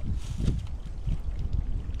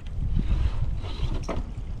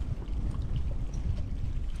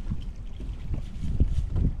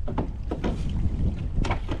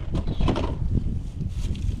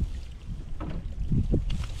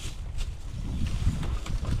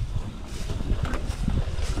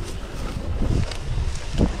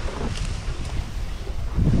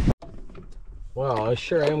 I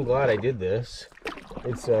sure am glad I did this.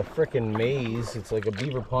 It's a freaking maze. It's like a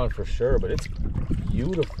beaver pond for sure, but it's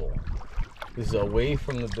beautiful. This is away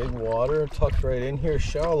from the big water, tucked right in here,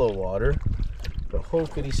 shallow water. But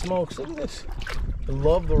holy smokes, look at this. I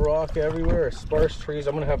love the rock everywhere, sparse trees.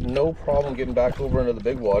 I'm gonna have no problem getting back over into the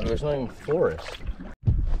big water. There's not even forest.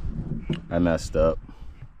 I messed up.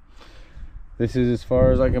 This is as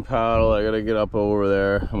far as I can paddle. I gotta get up over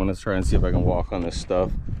there. I'm gonna try and see if I can walk on this stuff.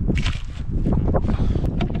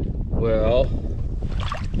 Well,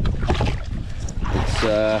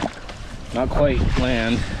 it's not quite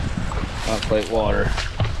land, not quite water.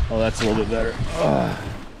 Oh, that's a little bit better.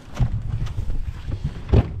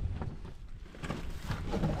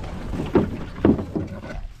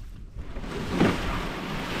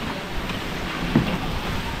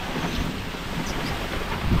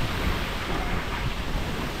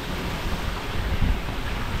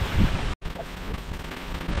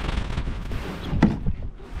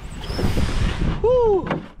 Woo!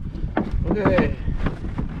 Okay.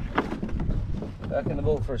 Back in the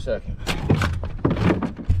boat for a second.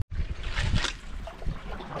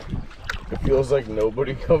 It feels like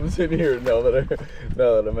nobody comes in here now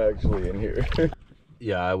that I'm actually in here.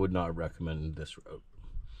 Yeah, I would not recommend this route.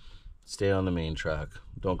 Stay on the main track.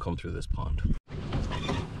 Don't come through this pond.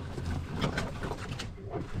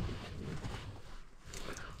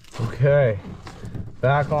 Okay,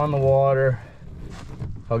 back on the water.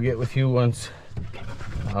 I'll get with you once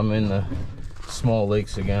I'm in the small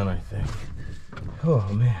lakes again, I think. Oh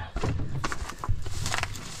man.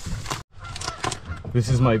 This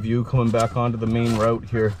is my view coming back onto the main route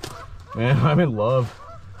here. Man, I'm in love.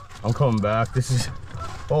 I'm coming back. This is,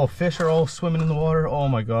 oh, fish are all swimming in the water. Oh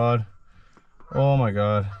my God. Oh my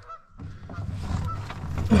God.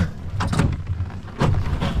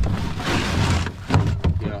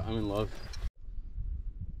 Yeah, I'm in love.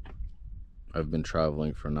 I've been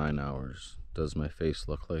traveling for 9 hours. Does my face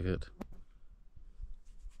look like it?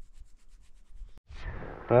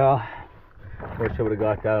 Well, wish I would have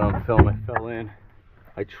got that on film. I fell in.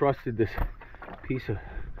 I trusted this piece of,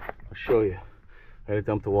 I'll show you. I had to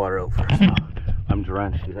dump the water out first. I'm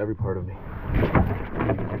drenched, every part of me.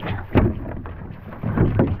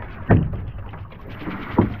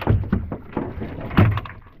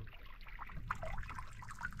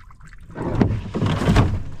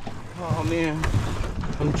 Oh man,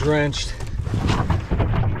 I'm drenched.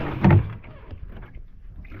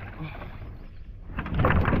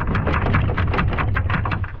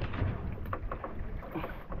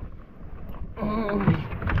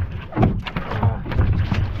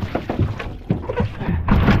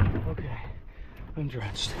 I'm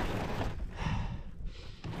drenched.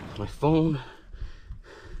 My phone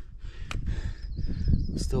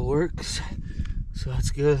still works, so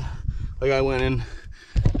that's good. Like I went in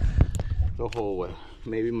the whole way.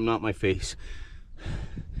 Maybe not my face.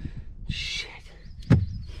 Shit.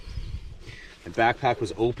 My backpack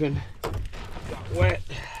was open, got wet.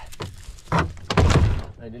 I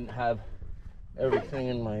didn't have everything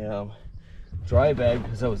in my dry bag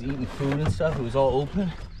because I was eating food and stuff. It was all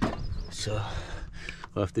open, so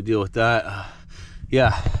we'll have to deal with that.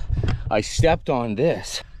 Yeah, I stepped on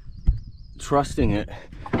this, trusting it.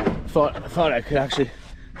 Thought I could actually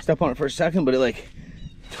step on it for a second, but it like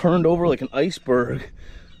turned over like an iceberg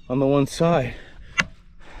on the one side.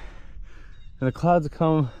 And the clouds have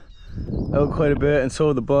come out quite a bit, and so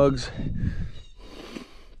have the bugs.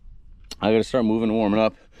 I gotta start moving and warming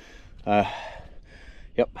up.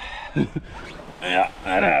 Yep. Yeah,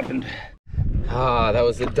 that happened. Ah, that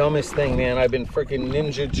was the dumbest thing, man. I've been freaking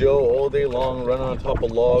Ninja Joe all day long, running on top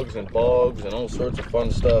of logs and bogs and all sorts of fun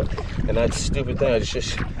stuff. And that stupid thing, I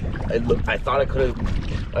thought I could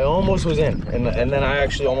have, I almost was in. And then I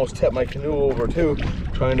actually almost tipped my canoe over too,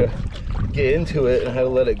 trying to get into it, and I had to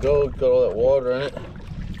let it go, got all that water in it.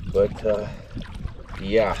 But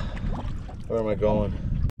yeah, where am I going?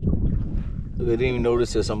 Look, I didn't even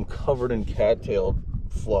notice this. I'm covered in cattail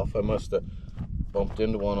fluff. I must have bumped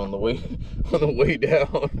into one on the way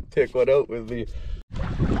down. Take one out with me.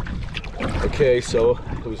 Okay, so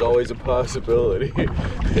it was always a possibility.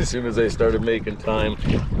 As soon as I started making time,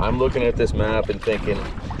 I'm looking at this map and thinking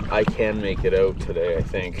I can make it out today, I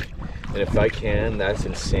think. And if I can, that's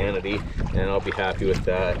insanity, and I'll be happy with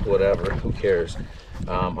that. Whatever, who cares?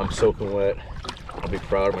 I'm soaking wet. I'll be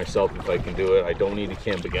proud of myself if I can do it. I don't need to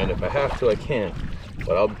camp again. If I have to, I can.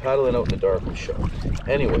 But I'll be paddling out in the dark, I'm sure.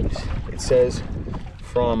 Anyways, it says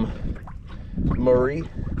from Murray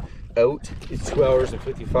out is 2 hours and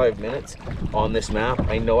 55 minutes on this map.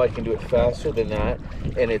 I know I can do it faster than that,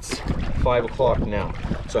 and it's 5 o'clock now.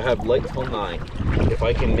 So I have light till 9. If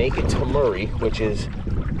I can make it to Murray, which is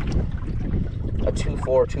a a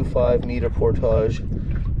 2.5 meter portage,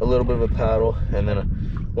 a little bit of a paddle, and then a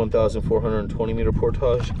 1,420 meter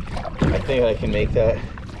portage. I think I can make that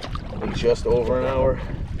in just over an hour,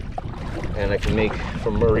 and I can make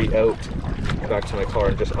from Murray out back to my car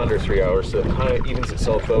in just under 3 hours. So it kind of evens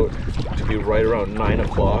itself out to be right around 9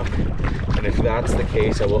 o'clock. And if that's the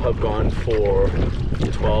case, I will have gone for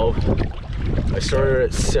 12. I started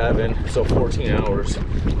at 7, so 14 hours,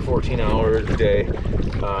 14-hour day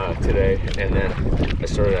today, and then I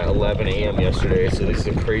started at 11 a.m. yesterday. So this is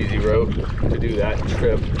a crazy route to do that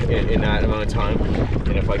trip in that amount of time.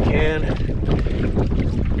 And if I can,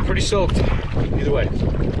 I'm pretty stoked. Either way,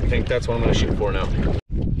 I think that's what I'm going to shoot for now.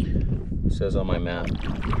 It says on my map,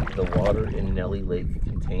 the water in Nelly Lake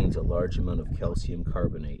contains a large amount of calcium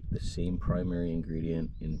carbonate, the same primary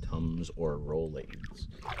ingredient in Tums or Rolaids.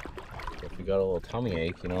 So if you got a little tummy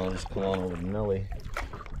ache, you know, just come on over to Nelly.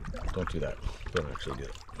 Don't do that. Don't actually do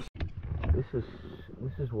it. This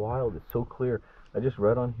is wild. It's so clear. I just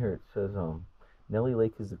read on here, it says Nelly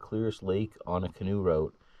Lake is the clearest lake on a canoe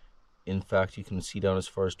route. In fact, you can see down as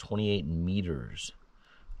far as 28 meters.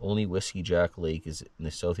 Only Whiskey Jack Lake is in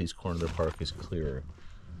the southeast corner of the park is clearer.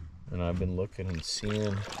 And I've been looking and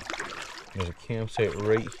seeing there's a campsite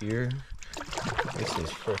right here. This is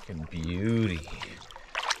freaking beauty.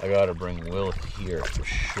 I gotta bring Will here for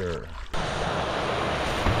sure.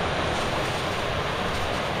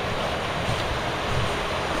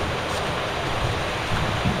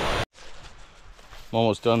 I'm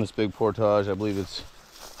almost done this big portage. I believe it's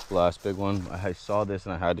the last big one. I saw this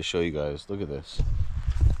and I had to show you guys. Look at this.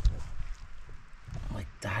 Like,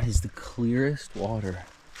 that is the clearest water.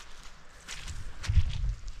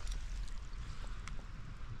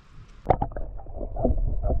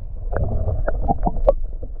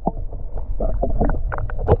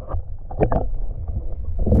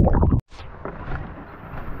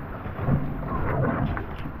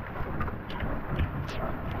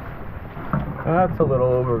 That's a little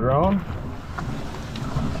overgrown.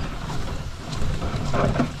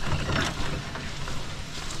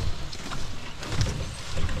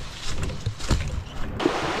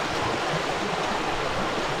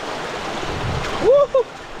 Woo!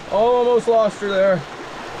 Almost lost her there.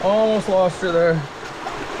 Almost lost her there.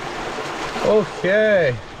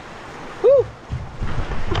 Okay. Woo!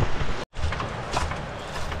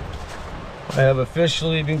 I have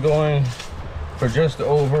officially been going for just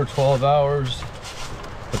over 12 hours,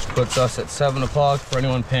 which puts us at 7 o'clock for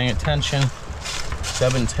anyone paying attention.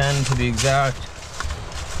 7:10 to be exact.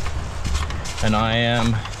 And I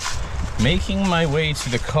am making my way to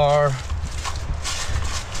the car.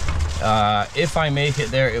 If I make it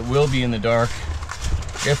there, it will be in the dark.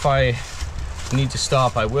 If I need to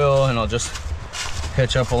stop, I will, and I'll just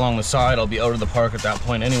hitch up along the side. I'll be out of the park at that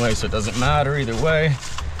point anyway, so it doesn't matter either way.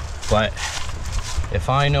 But if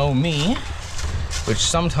I know me, which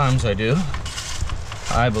sometimes I do,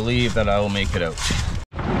 I believe that I will make it out.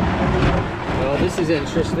 Well, this is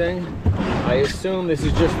interesting. I assume this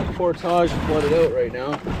is just the portage flooded out right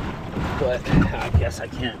now, but I guess I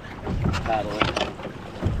can't paddle it.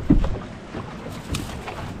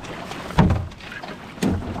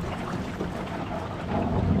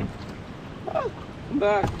 Oh, I'm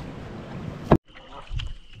back.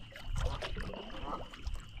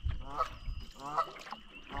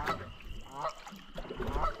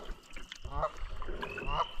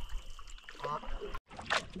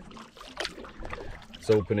 It's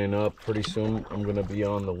opening up pretty soon. I'm gonna be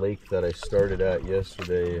on the lake that I started at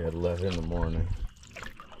yesterday at 11 in the morning.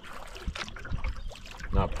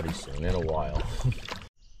 Not pretty soon, in a while.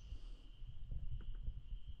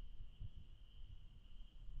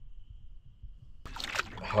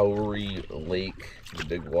 Howry Lake, the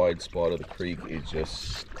big wide spot of the creek, is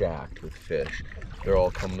just stacked with fish. They're all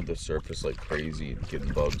coming to the surface like crazy,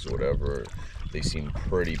 getting bugs or whatever. They seem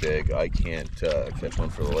pretty big. I can't catch one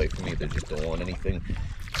for the life of me. They just don't want anything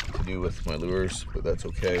to do with my lures, but that's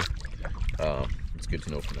okay. It's good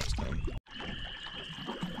to know for next time.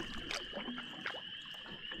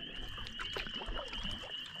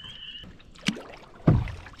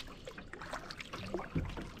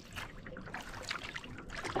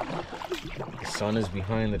 The sun is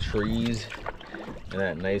behind the trees, and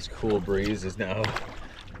that nice cool breeze is now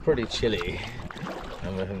pretty chilly.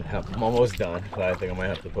 I'm almost done, but I think I might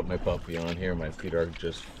have to put my puppy on here. My feet are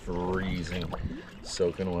just freezing,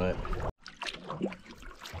 soaking wet.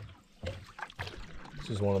 This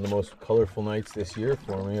is one of the most colorful nights this year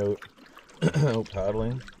for me out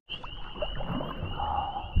paddling.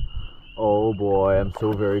 Oh boy, I'm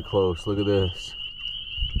so very close. Look at this.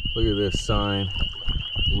 Look at this sign.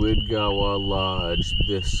 Widgawa Lodge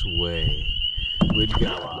this way.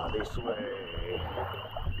 Widgawa this way.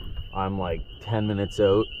 I'm like 10 minutes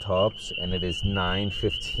out tops, and it is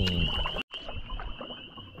 9:15.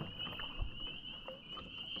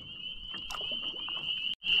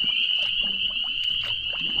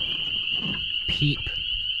 Peep,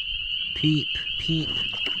 peep, peep.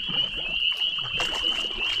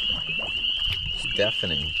 It's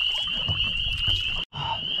deafening.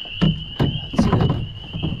 That's it.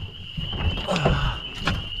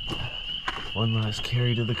 One last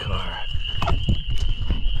carry to the car.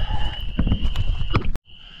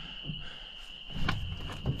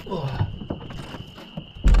 Oh.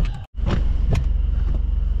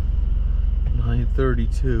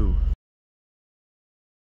 9:32.